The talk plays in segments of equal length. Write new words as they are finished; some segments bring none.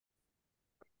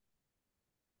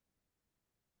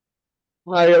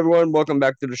Hi, everyone. Welcome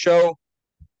back to the show.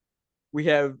 We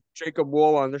have Jacob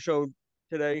Wohl on the show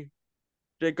today.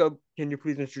 Jacob, can you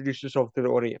please introduce yourself to the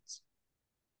audience?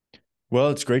 Well,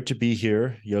 it's great to be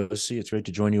here, Yossi. It's great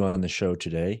to join you on the show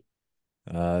today.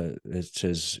 It's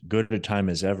as good a time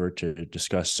as ever to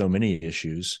discuss so many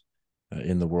issues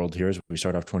in the world here as we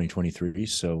start off 2023.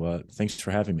 So thanks for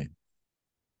having me.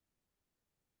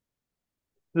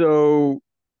 So,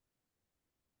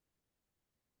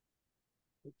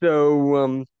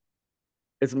 so,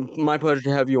 it's my pleasure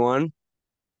to have you on.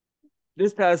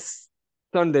 This past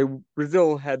Sunday,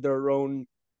 Brazil had their own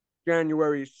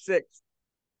January 6th.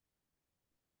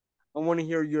 I want to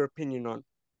hear your opinion on.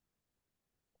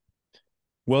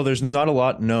 Well, there's not a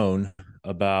lot known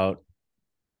about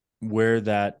where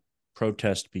that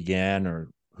protest began or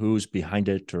who's behind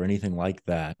it or anything like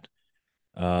that.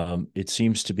 It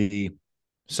seems to be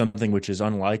something which is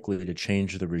unlikely to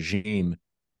change the regime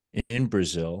in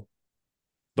Brazil.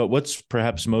 But what's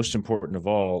perhaps most important of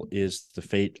all is the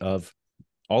fate of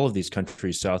all of these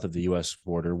countries south of the US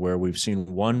border, where we've seen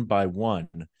one by one,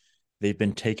 they've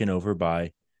been taken over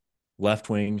by left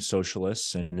wing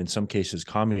socialists and in some cases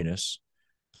communists.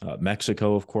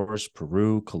 Mexico, of course,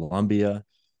 Peru, Colombia,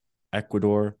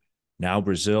 Ecuador, now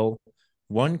Brazil,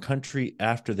 one country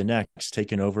after the next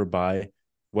taken over by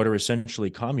what are essentially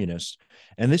communists.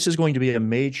 And this is going to be a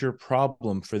major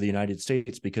problem for the United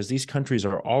States because these countries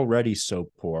are already so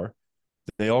poor.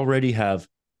 They already have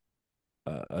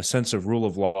a sense of rule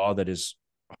of law that is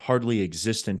hardly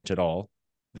existent at all.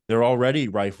 They're already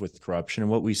rife with corruption.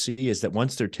 And what we see is that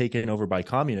once they're taken over by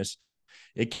communists,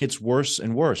 it gets worse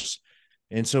and worse.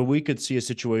 And so we could see a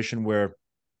situation where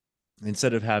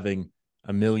instead of having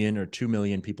a million or 2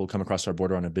 million people come across our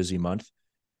border on a busy month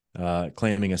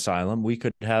claiming asylum, we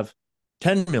could have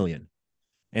 10 million.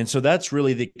 And so that's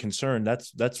really the concern.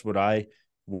 That's what I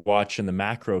watch in the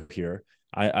macro here.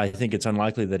 I think it's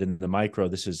unlikely that in the micro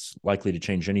this is likely to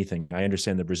change anything. I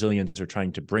understand the Brazilians are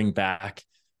trying to bring back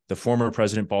the former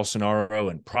President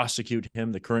Bolsonaro and prosecute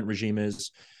him. The current regime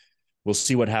is. We'll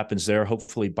see what happens there.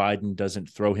 Hopefully, Biden doesn't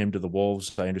throw him to the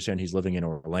wolves. I understand he's living in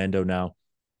Orlando now.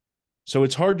 So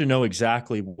it's hard to know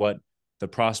exactly what the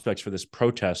prospects for this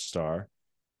protest are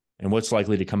and what's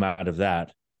likely to come out of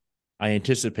that. I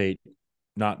anticipate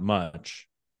not much.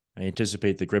 I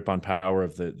anticipate the grip on power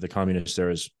of the communists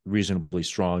there is reasonably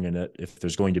strong, and that if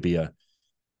there's going to be an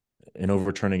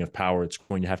overturning of power, it's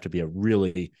going to have to be a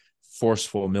really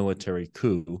forceful military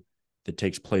coup that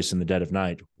takes place in the dead of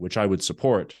night, which I would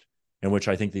support and which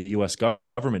I think the U.S.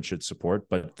 government should support,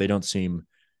 but they don't seem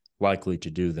likely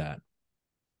to do that.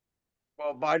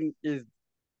 Well, Biden is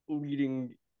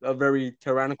leading a very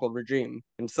tyrannical regime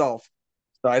himself,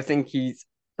 so I think he's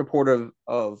supportive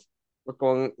of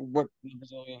what the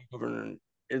Brazilian government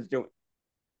is doing.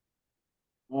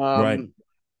 Right. Um,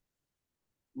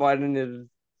 Biden is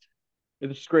a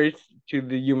disgrace to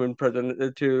the human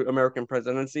president, to American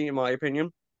presidency, in my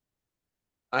opinion.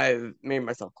 I've made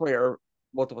myself clear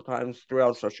multiple times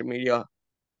throughout social media.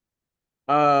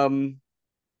 Um,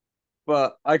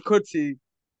 but I could see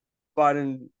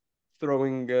Biden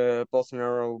throwing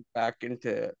Bolsonaro back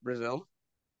into Brazil.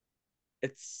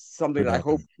 It's something that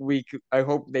Yeah. I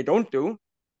hope they don't do.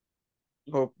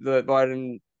 I hope that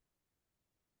Biden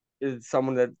is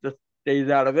someone that just stays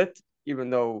out of it, even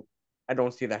though I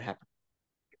don't see that happen.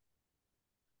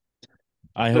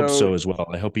 I hope So so as well.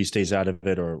 I hope he stays out of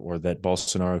it, or that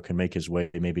Bolsonaro can make his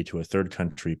way maybe to a third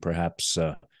country, perhaps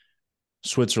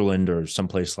Switzerland or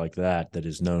someplace like that, that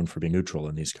is known for being neutral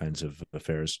in these kinds of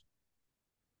affairs.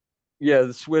 yeah,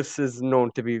 the Swiss is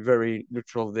known to be very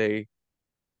neutral. They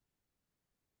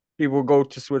People go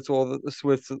to Swiss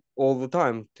all the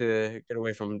time to get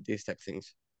away from these type of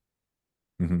things.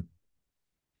 Mm-hmm.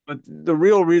 But the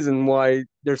real reason why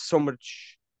there's so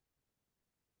much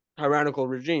tyrannical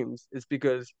regimes is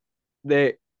because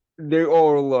they they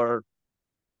all are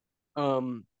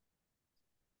um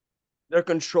they're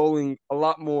controlling a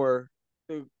lot more.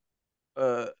 The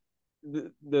uh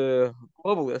the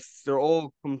globalists, they're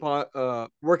all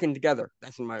working together.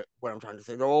 That's what I'm trying to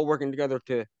say. They're all working together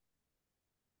to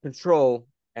control,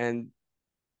 and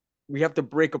we have to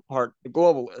break apart the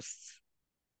globalists.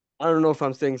 I don't know if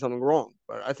I'm saying something wrong,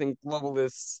 but I think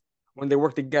globalists, when they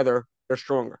work together, they're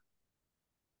stronger,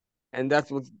 and that's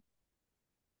what's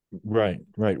Right,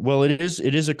 right. Well, it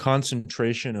is a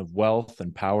concentration of wealth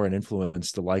and power and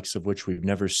influence, the likes of which we've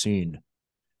never seen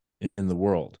in the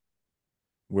world,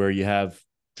 where you have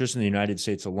just in the United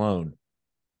States alone,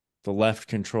 the left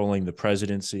controlling the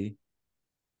presidency.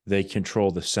 They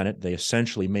control the Senate. They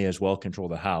essentially may as well control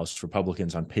the House.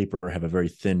 Republicans on paper have a very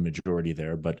thin majority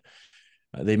there, but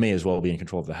they may as well be in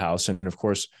control of the House. And of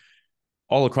course,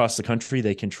 all across the country.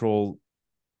 They control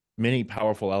many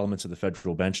powerful elements of the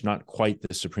federal bench, not quite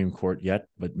the Supreme Court yet,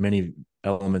 but many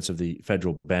elements of the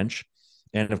federal bench.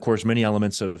 And of course, many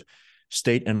elements of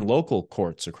state and local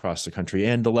courts across the country.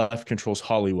 And the left controls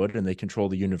Hollywood, and they control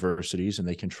the universities, and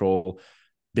they control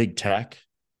big tech.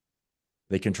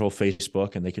 They control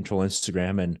Facebook, and they control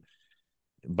Instagram. And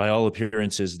by all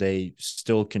appearances, they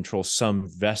still control some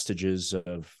vestiges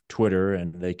of Twitter,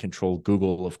 and they control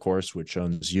Google, of course, which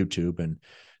owns YouTube, and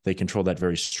they control that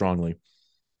very strongly.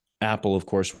 Apple, of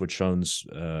course, which owns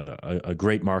a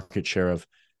great market share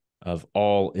of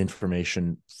all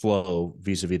information flow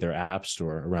vis-a-vis their app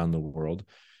store around the world.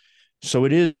 So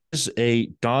it is a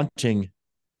daunting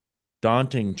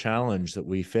challenge that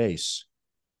we face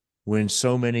when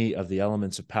so many of the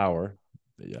elements of power,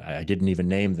 I didn't even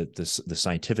name that the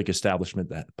scientific establishment,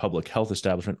 that public health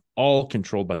establishment, all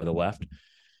controlled by the left.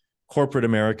 Corporate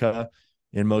America,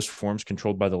 in most forms,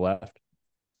 controlled by the left.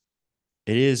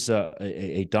 It is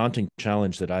a daunting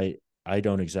challenge that I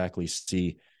don't exactly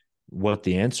see what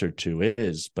the answer to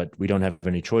is, but we don't have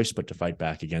any choice but to fight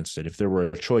back against it. If there were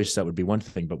a choice, that would be one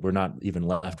thing, but we're not even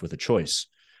left with a choice.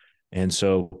 And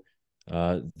so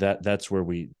that's where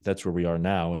we are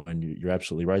now. And you're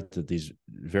absolutely right that these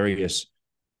various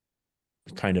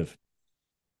kind of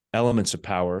elements of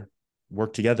power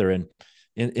work together. And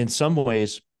in some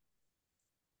ways,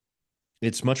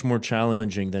 it's much more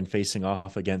challenging than facing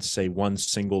off against, say, one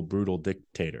single brutal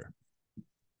dictator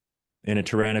in a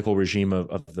tyrannical regime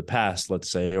of the past, let's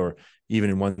say, or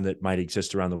even in one that might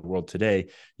exist around the world today.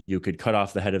 You could cut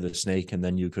off the head of the snake, and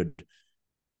then you could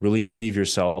relieve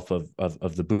yourself of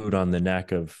the boot on the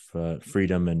neck of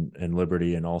freedom and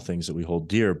liberty and all things that we hold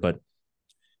dear. But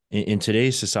in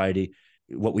today's society,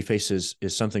 what we face is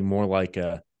something more like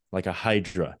a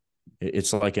hydra.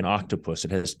 It's like an octopus.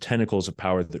 It has tentacles of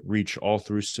power that reach all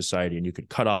through society, and you could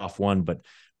cut off one, but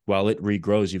while it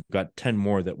regrows, you've got 10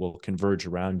 more that will converge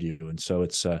around you. And so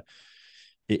it's a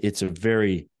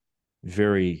very,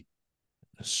 very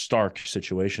stark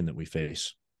situation that we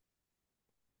face.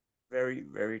 Very,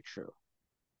 very true.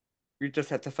 You just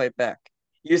have to fight back.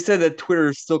 You said that Twitter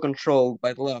is still controlled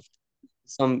by the left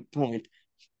at some point.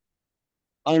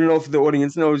 I don't know if the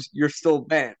audience knows you're still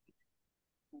banned.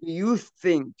 Do you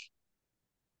think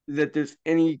that there's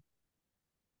any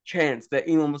chance that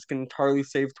Elon Musk can entirely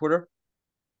save Twitter?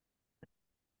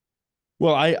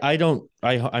 Well, I don't.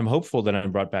 I'm hopeful that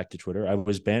I'm brought back to Twitter. I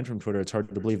was banned from Twitter. It's hard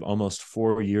to believe, almost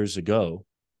 4 years ago,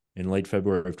 in late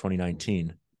February of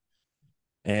 2019,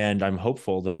 and I'm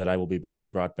hopeful that I will be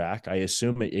brought back. I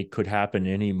assume it could happen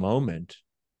any moment,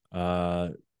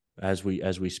 as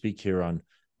we speak here on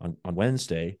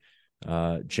Wednesday,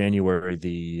 January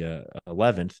the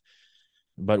 11th.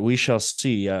 But we shall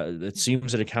see. It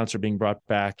seems that accounts are being brought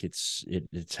back. It's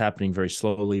happening very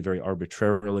slowly, very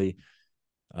arbitrarily.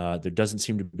 There doesn't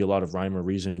seem to be a lot of rhyme or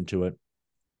reason to it.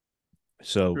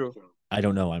 So True. I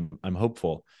don't know. I'm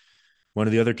hopeful. One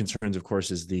of the other concerns, of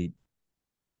course, is the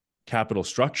capital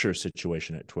structure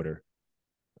situation at Twitter.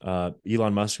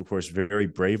 Elon Musk, of course, very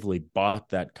bravely bought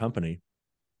that company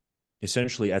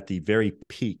essentially at the very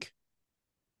peak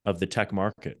of the tech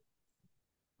market.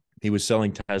 He was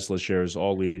selling Tesla shares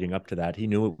all leading up to that. He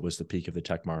knew it was the peak of the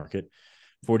tech market.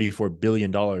 $44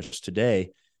 billion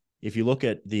today. If you look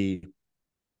at the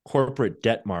corporate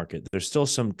debt market, there's still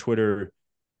some Twitter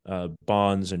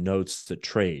bonds and notes that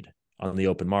trade on the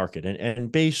open market.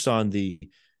 And based on the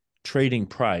trading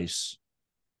price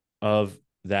of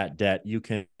that debt, you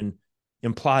can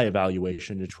imply a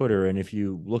valuation to Twitter. And if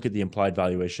you look at the implied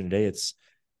valuation today, it's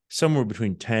somewhere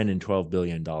between 10 and $12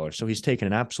 billion. So he's taken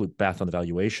an absolute bath on the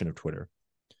valuation of Twitter.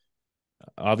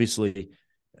 Obviously,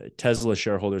 Tesla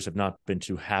shareholders have not been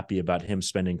too happy about him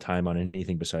spending time on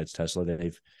anything besides Tesla.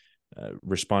 They've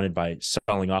responded by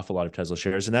selling off a lot of Tesla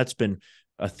shares. And that's been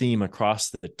a theme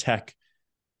across the tech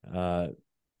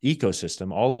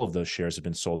ecosystem. All of those shares have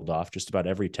been sold off. Just about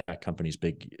every tech company's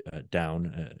big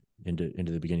down into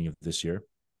the beginning of this year.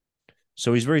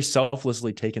 So he's very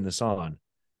selflessly taken this on.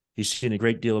 He's seen a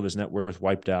great deal of his net worth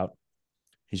wiped out.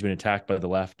 He's been attacked by the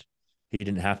left. He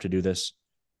didn't have to do this.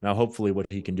 Now, hopefully, what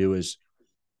he can do is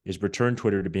return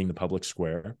Twitter to being the public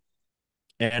square.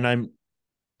 And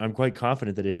I'm quite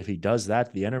confident that if he does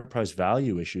that, the enterprise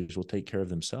value issues will take care of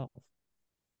themselves.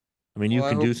 I mean, you Well,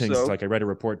 I can do hope things so. like I read a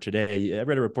report today.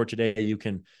 You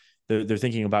can, they're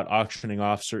thinking about auctioning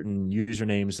off certain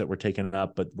usernames that were taken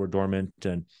up but were dormant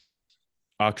and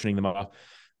auctioning them off.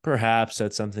 Perhaps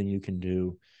that's something you can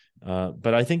do.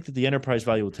 But I think that the enterprise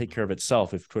value will take care of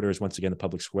itself if Twitter is once again the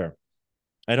public square.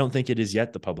 I don't think it is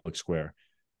yet the public square.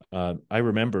 I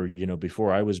remember,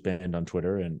 before I was banned on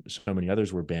Twitter and so many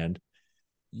others were banned,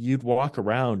 you'd walk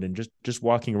around and just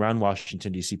walking around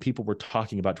Washington, D.C., people were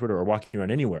talking about Twitter or walking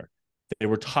around anywhere. They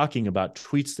were talking about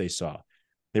tweets they saw.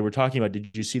 They were talking about,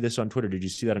 did you see this on Twitter? Did you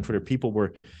see that on Twitter? People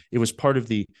were, it was part of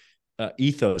the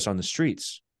ethos on the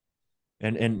streets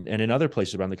and in other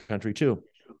places around the country too.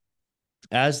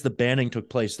 As the banning took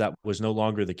place, that was no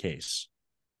longer the case.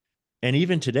 And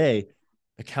even today,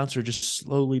 accounts are just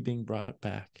slowly being brought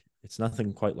back. It's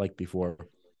nothing quite like before.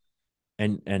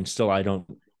 And still, I don't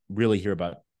really hear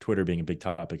about Twitter being a big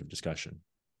topic of discussion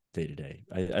day to day.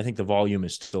 I think the volume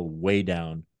is still way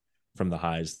down from the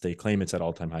highs. They claim it's at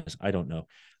all-time highs. I don't know.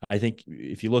 I think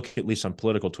if you look at least on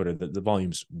political Twitter, the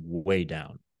volume's way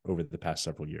down over the past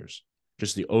several years.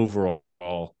 Just the overall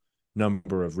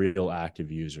number of real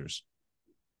active users.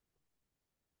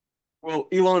 Well,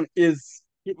 Elon is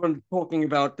keep on talking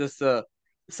about this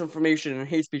information and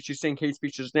hate speech. He's saying hate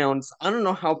speech is now, and I don't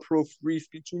know how pro free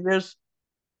speech he is.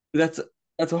 That's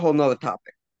that's a whole nother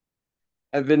topic.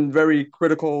 I've been very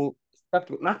critical,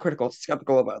 skeptical, not critical,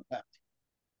 skeptical about that.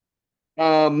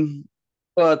 Um,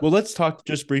 but Well, let's talk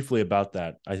just briefly about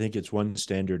that. I think it's one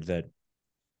standard that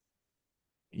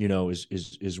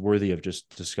is worthy of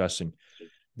just discussing.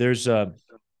 There's a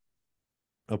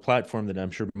platform that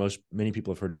I'm sure many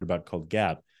people have heard about called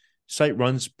Gab. Site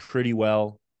runs pretty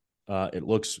well. It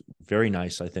looks very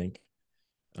nice, I think.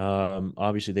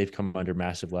 Obviously, they've come under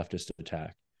massive leftist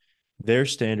attack. Their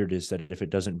standard is that if it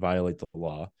doesn't violate the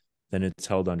law, then it's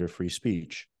held under free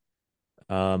speech.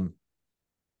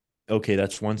 Okay,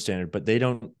 that's one standard, but they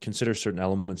don't consider certain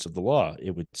elements of the law.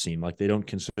 It would seem like they don't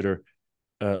consider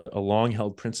a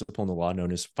long-held principle in the law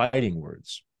known as fighting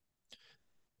words,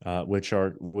 which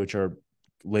are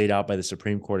laid out by the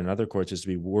Supreme Court and other courts as to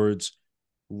be words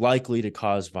likely to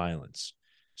cause violence.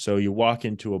 So you walk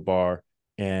into a bar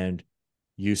and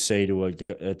you say to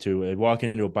walk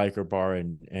into a biker bar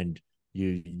and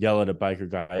you yell at a biker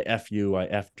guy, "F you, I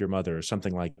effed your mother," or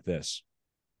something like this.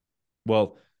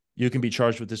 Well, you can be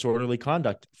charged with disorderly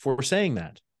conduct for saying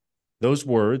that. Those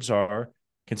words are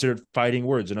considered fighting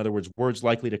words. In other words, words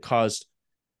likely to cause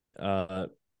uh,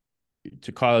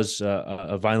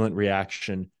 a violent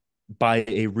reaction by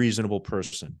a reasonable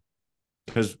person.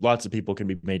 Because lots of people can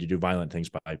be made to do violent things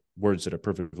by words that are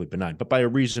perfectly benign, but by a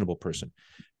reasonable person.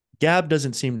 Gab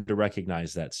doesn't seem to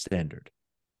recognize that standard.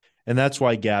 And that's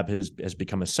why Gab has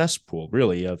become a cesspool,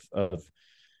 really, of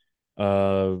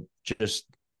just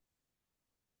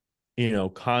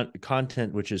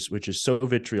content which is so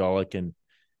vitriolic and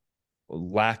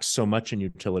lacks so much in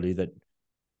utility that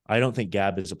I don't think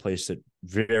Gab is a place that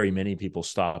very many people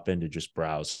stop in to just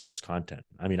browse content.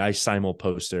 I mean, I simul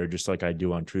post there just like I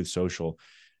do on Truth Social.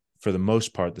 For the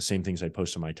most part, the same things I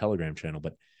post on my Telegram channel,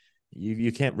 but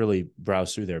you can't really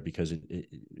browse through there because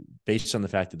based on the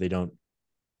fact that they don't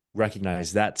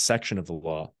recognize that section of the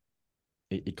law,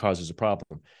 it causes a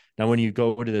problem. Now, when you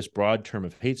go to this broad term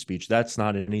of hate speech, that's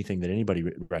not anything that anybody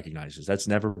recognizes. That's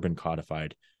never been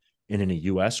codified in any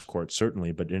U.S. court,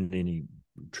 certainly, but in any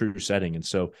true setting. And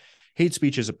so hate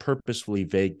speech is a purposefully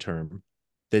vague term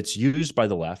that's used by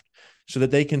the left so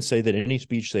that they can say that any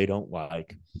speech they don't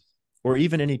like, or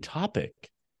even any topic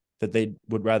that they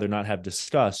would rather not have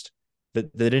discussed,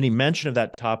 that any mention of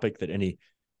that topic, that any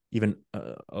even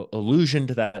allusion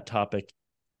to that topic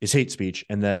is hate speech,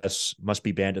 and thus must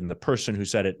be banned, and the person who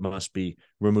said it must be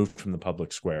removed from the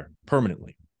public square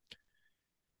permanently.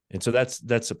 And so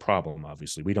that's a problem.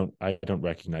 Obviously, I don't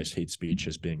recognize hate speech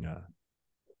as being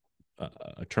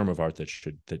a term of art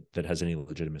that has any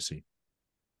legitimacy.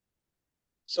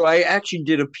 so I actually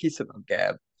did a piece about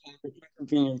Gab, the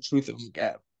convenient truth of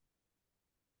Gab.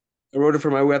 I wrote it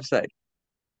for my website.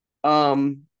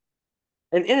 Um,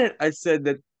 and in it, I said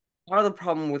that part of the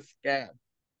problem with Gab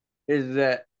is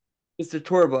that Mr.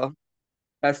 Torba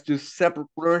has to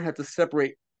learn how to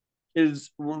separate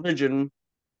his religion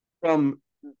from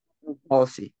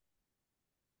policy.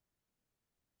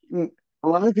 A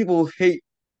lot of people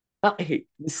not hate,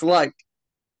 dislike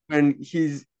when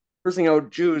he's cursing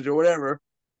out Jews or whatever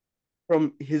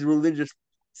from his religious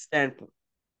standpoint.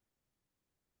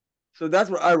 So that's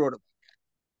what I wrote about.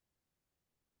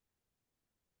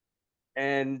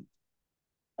 And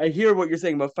I hear what you're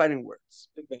saying about fighting words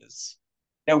because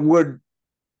that would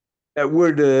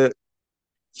if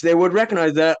they would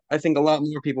recognize that, I think a lot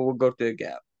more people would go to the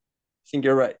Gap. I think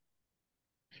you're right.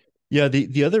 Yeah,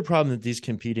 the other problem that these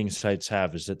competing sites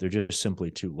have is that they're just simply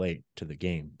too late to the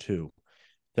game too.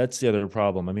 That's the other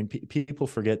problem. I mean, people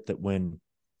forget that when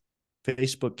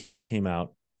Facebook came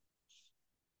out,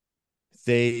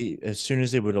 as soon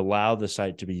as they would allow the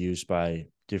site to be used by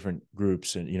different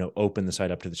groups and open the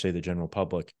site up to say the general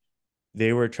public,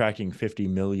 they were attracting 50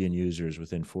 million users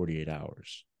within 48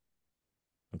 hours.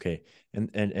 Okay.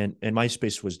 And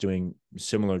MySpace was doing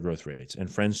similar growth rates, and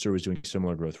Friendster was doing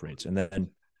similar growth rates. And then,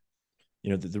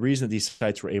 the reason that these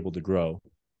sites were able to grow,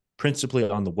 principally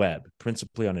on the web,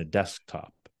 principally on a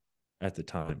desktop at the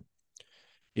time,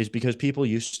 is because people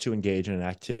used to engage in an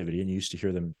activity, and you used to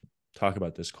hear them talk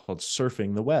about this, called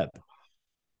surfing the web.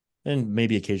 And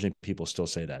maybe occasionally people still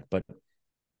say that, but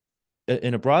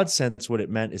in a broad sense, what it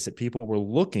meant is that people were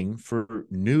looking for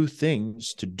new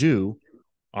things to do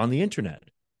on the internet.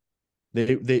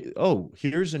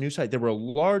 Here's a new site. There were a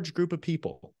large group of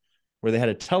people where they had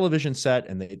a television set,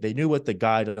 and they knew what the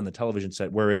guide on the television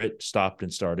set, where it stopped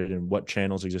and started, and what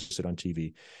channels existed on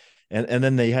TV. And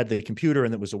then they had the computer,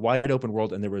 and it was a wide open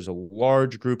world, and there was a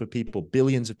large group of people,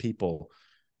 billions of people,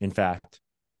 in fact,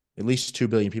 at least 2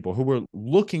 billion people, who were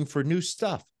looking for new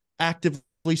stuff,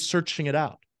 actively searching it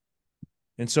out.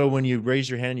 And so when you raise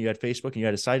your hand, you had Facebook and you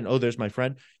had a site, and there's my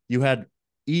friend, you had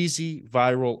easy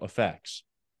viral effects.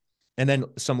 And then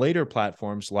some later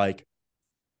platforms like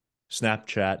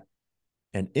Snapchat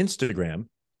and Instagram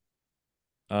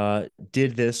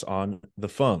did this on the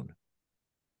phone.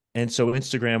 And so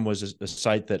Instagram was a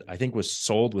site that I think was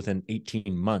sold within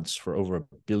 18 months for over $1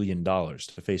 billion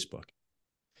to Facebook.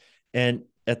 And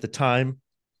at the time,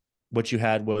 what you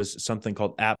had was something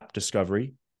called app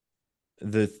discovery.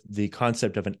 The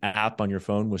concept of an app on your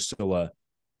phone was still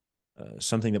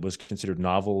something that was considered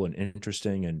novel and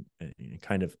interesting, and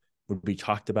kind of would be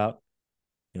talked about.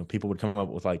 People would come up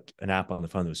with like an app on the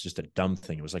phone that was just a dumb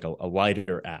thing. It was like a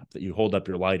lighter app that you hold up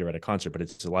your lighter at a concert, but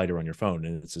it's a lighter on your phone,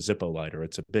 and it's a Zippo lighter,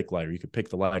 it's a Bic lighter. You could pick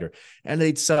the lighter, and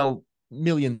they'd sell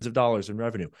millions of dollars in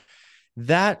revenue.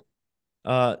 That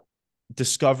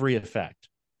discovery effect,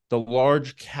 the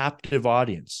large captive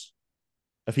audience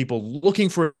of people looking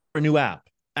for a new app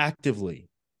actively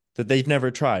that they've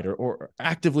never tried, or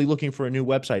actively looking for a new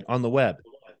website on the web,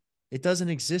 it doesn't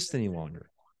exist any longer.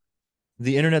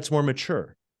 The internet's more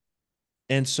mature.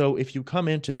 And so if you come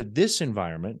into this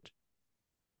environment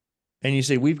and you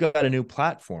say, we've got a new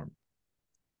platform,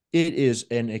 it is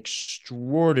an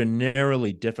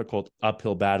extraordinarily difficult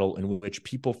uphill battle in which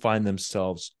people find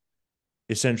themselves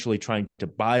essentially trying to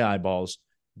buy eyeballs,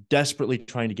 desperately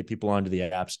trying to get people onto the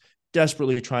apps,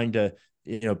 desperately trying to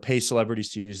pay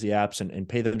celebrities to use the apps, and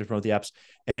pay them to promote the apps.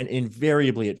 And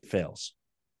invariably it fails.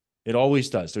 It always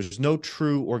does. There's no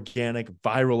true organic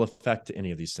viral effect to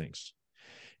any of these things.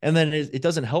 And then it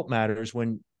doesn't help matters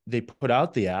when they put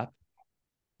out the app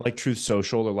like Truth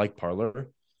Social or like Parler,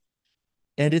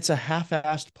 and it's a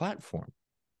half-assed platform.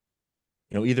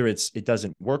 Either it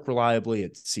doesn't work reliably,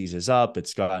 it seizes up,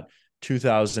 it's got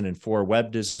 2004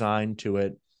 web design to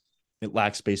it, it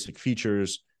lacks basic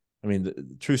features. I mean,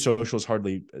 the True Social is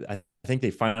hardly, I think they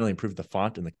finally improved the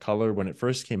font and the color. When it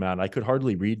first came out, I could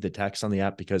hardly read the text on the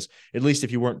app, because at least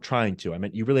if you weren't trying to, I mean,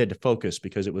 you really had to focus,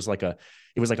 because it was like a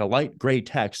light gray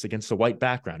text against a white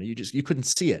background. You couldn't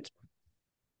see it.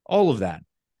 All of that.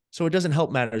 So it doesn't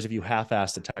help matters if you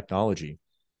half-ass the technology.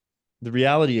 The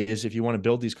reality is, if you want to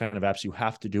build these kind of apps, you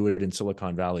have to do it in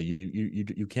Silicon Valley.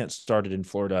 You can't start it in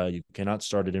Florida. You cannot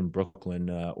start it in Brooklyn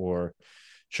or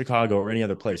Chicago or any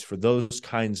other place. For those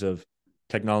kinds of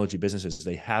technology businesses,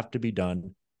 they have to be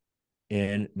done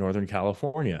in Northern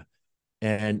California.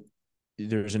 And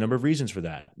there's a number of reasons for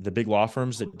that. The big law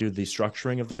firms that do the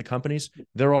structuring of the companies,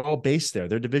 they're all based there.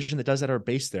 Their division that does that are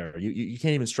based there. You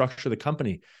can't even structure the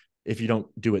company if you don't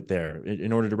do it there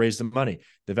in order to raise the money.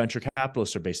 The venture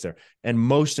capitalists are based there. And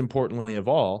most importantly of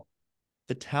all,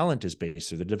 the talent is based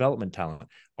there, the development talent.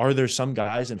 Are there some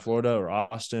guys in Florida or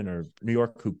Austin or New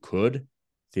York who could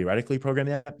theoretically program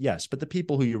the app? Yes, but the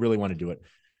people who you really want to do it,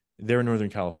 they're in Northern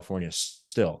California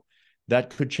still. That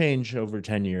could change over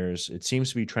 10 years. It seems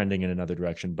to be trending in another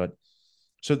direction, but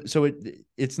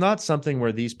it's not something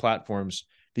where these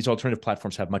alternative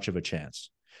platforms have much of a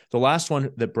chance. The last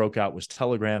one that broke out was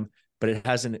Telegram, but it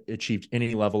hasn't achieved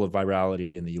any level of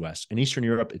virality in the US. In Eastern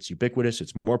Europe, it's ubiquitous.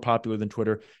 It's more popular than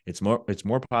Twitter. It's more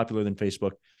popular than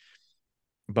Facebook,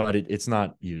 but it's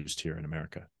not used here in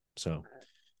America. So,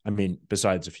 I mean,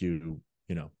 besides a few,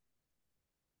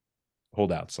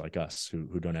 holdouts like us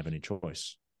who don't have any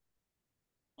choice.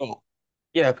 Oh,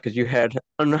 yeah, because you had,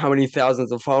 I don't know how many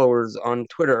thousands of followers on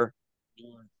Twitter.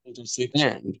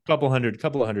 And Couple of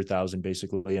hundred thousand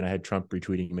basically, and I had Trump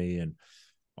retweeting me and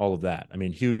all of that. I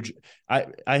mean, huge. I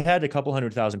had a couple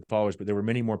 100,000 followers, but there were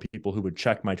many more people who would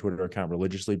check my Twitter account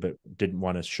religiously, but didn't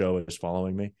want to show as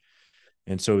following me.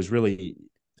 And so it was really,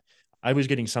 I was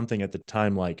getting something at the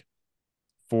time like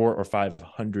 400 or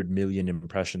 500 million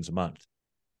impressions a month.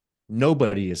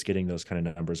 Nobody is getting those kind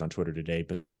of numbers on Twitter today,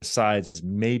 besides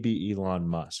maybe Elon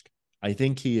Musk. I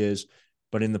think he is,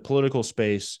 but in the political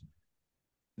space,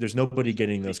 there's nobody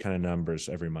getting those kind of numbers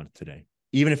every month today.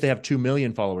 Even if they have 2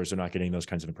 million followers, they're not getting those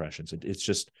kinds of impressions. It's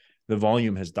just the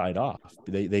volume has died off.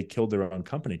 They killed their own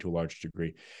company to a large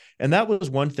degree. And that was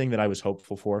one thing that I was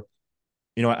hopeful for.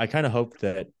 I kind of hoped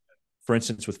that, for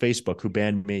instance, with Facebook, who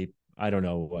banned me, I don't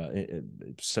know, late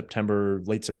September,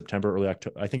 early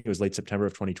October. I think it was late September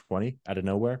of 2020 out of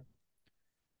nowhere.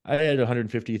 I had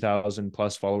 150,000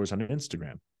 plus followers on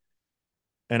Instagram.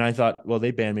 And I thought, well,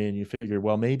 they banned me. And you figure,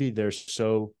 well, maybe they're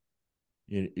so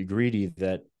greedy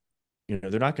that,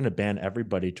 they're not going to ban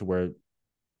everybody to where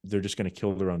they're just going to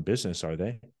kill their own business, are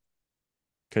they?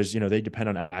 Because, they depend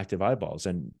on active eyeballs,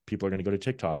 and people are going to go to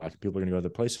TikTok. People are going to go to other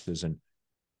places.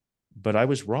 But I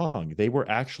was wrong. They were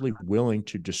actually willing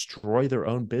to destroy their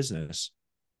own business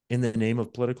in the name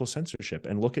of political censorship.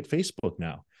 And look at Facebook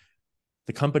now.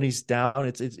 The company's down.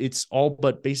 It's all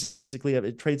but basically,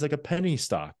 it trades like a penny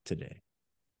stock today.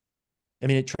 I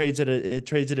mean, it trades at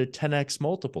a 10x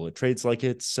multiple. It trades like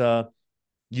it's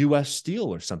U.S.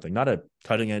 Steel or something, not a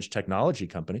cutting edge technology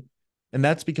company. And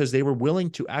that's because they were willing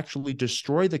to actually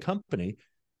destroy the company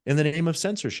in the name of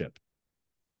censorship,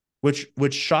 which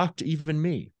shocked even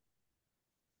me.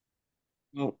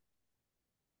 Well,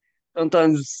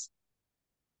 sometimes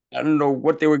I don't know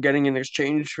what they were getting in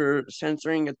exchange for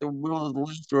censoring at the will of the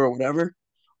left or whatever,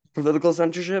 political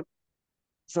censorship.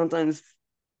 Sometimes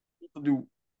people do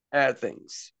bad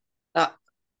things, not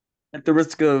at the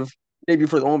risk of maybe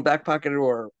for their own back pocket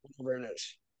or whatever it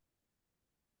is.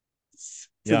 It's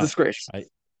a Yeah, disgrace. I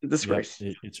A yep, disgrace.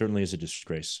 it certainly is a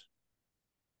disgrace.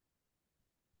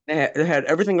 They had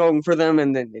everything going for them,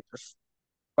 and then they just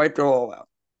wiped it all out.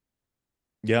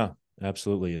 Yeah,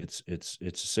 absolutely.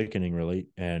 It's sickening, really,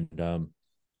 and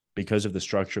because of the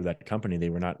structure of that company, they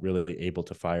were not really able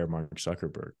to fire Mark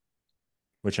Zuckerberg,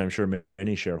 which I'm sure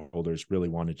many shareholders really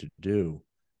wanted to do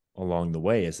along the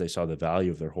way as they saw the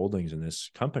value of their holdings in this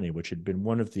company, which had been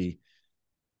one of the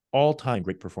all-time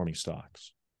great performing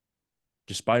stocks,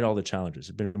 despite all the challenges.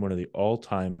 It had been one of the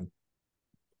all-time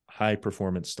high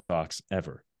performance stocks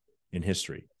ever in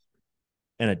history,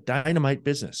 and a dynamite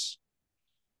business.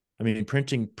 I mean,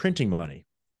 printing money,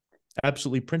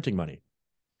 absolutely printing money.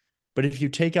 But if you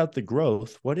take out the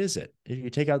growth, what is it? If you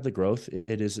take out the growth,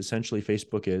 it is essentially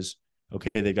Facebook is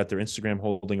okay. They got their Instagram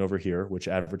holding over here, which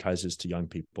advertises to young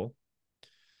people.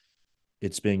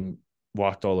 It's being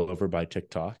walked all over by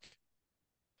TikTok.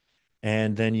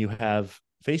 And then you have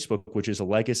Facebook, which is a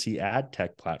legacy ad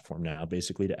tech platform now,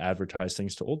 basically to advertise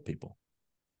things to old people.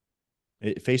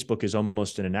 Facebook is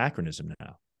almost an anachronism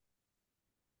now.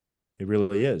 It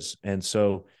really is. And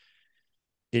so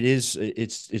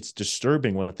it's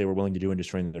disturbing what they were willing to do in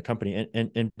destroying their company.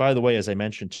 And by the way, as I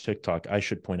mentioned TikTok, I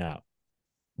should point out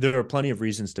there are plenty of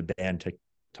reasons to ban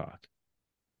TikTok.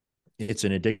 It's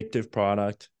an addictive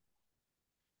product.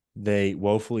 They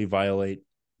woefully violate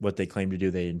what they claim to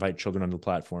do. They invite children onto the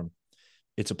platform.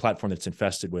 It's a platform that's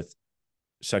infested with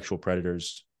sexual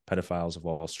predators, pedophiles of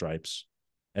all stripes,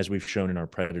 as we've shown in our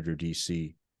Predator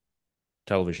DC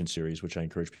television series, which I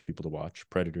encourage people to watch.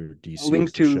 Predator DC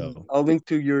is the show. I'll link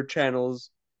to your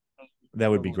channels. That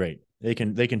would be great. They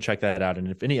can check that out. And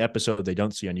if any episode they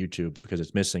don't see on YouTube because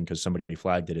it's missing because somebody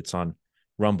flagged it, it's on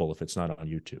Rumble if it's not on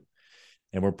YouTube.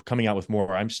 And we're coming out with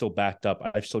more. I'm still backed up.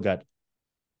 I've still got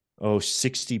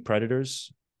 60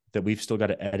 predators that we've still got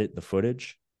to edit the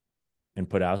footage and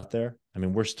put out there. I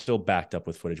mean, we're still backed up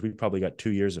with footage. We've probably got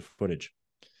 2 years of footage.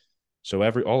 So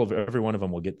every one of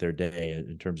them will get their day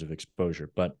in terms of exposure.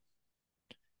 But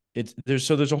there's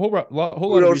a whole lot of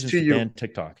Kudos reasons to to you. ban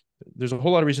TikTok. There's a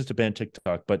whole lot of reasons to ban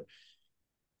TikTok, but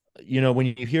when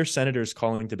you hear senators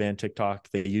calling to ban TikTok,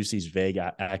 they use these vague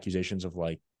accusations of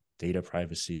like data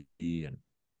privacy and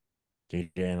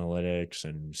data analytics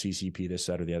and CCP, this,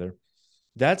 that, or the other.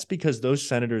 That's because those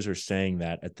senators are saying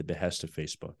that at the behest of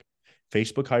Facebook.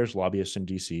 Facebook hires lobbyists in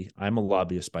DC. I'm a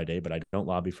lobbyist by day, but I don't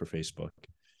lobby for Facebook.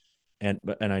 And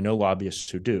I know lobbyists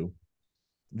who do.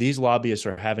 These lobbyists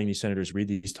are having these senators read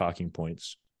these talking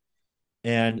points.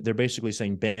 And they're basically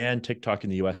saying ban TikTok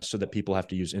in the US so that people have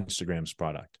to use Instagram's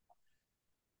product.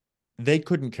 They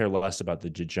couldn't care less about the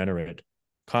degenerate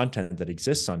content that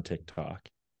exists on TikTok,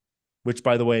 which,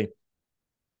 by the way,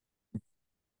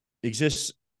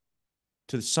 exists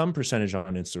to some percentage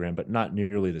on Instagram, but not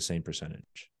nearly the same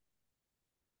percentage.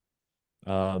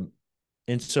 And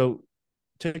so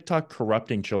TikTok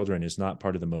corrupting children is not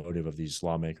part of the motive of these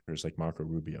lawmakers like Marco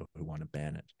Rubio who want to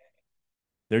ban it.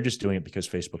 They're just doing it because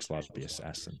Facebook's lobbyists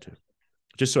asked them to.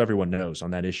 Just so everyone knows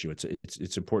on that issue,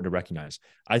 it's important to recognize.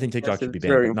 I think TikTok Yes, should be it's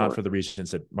banned, very but not for important. the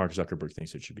reasons that Mark Zuckerberg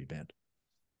thinks it should be banned.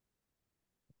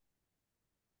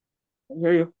 I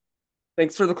hear you.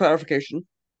 Thanks for the clarification.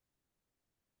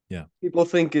 Yeah. People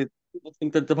think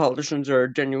that the politicians are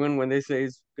genuine when they say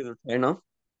it's because of China.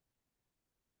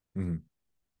 Hmm.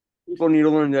 People need to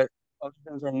learn that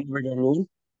politicians are never genuine.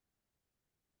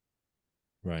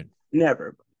 Right.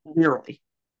 Never. Nearly.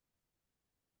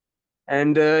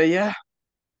 And yeah,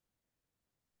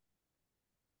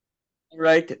 all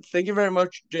right. Thank you very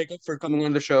much, Jacob, for coming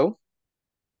on the show.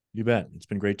 You bet. It's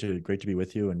been great to be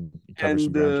with you and cover some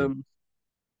And ground here.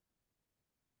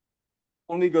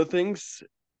 only good things.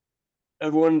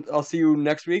 Everyone, I'll see you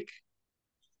next week.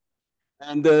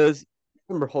 And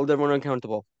remember, hold everyone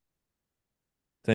accountable.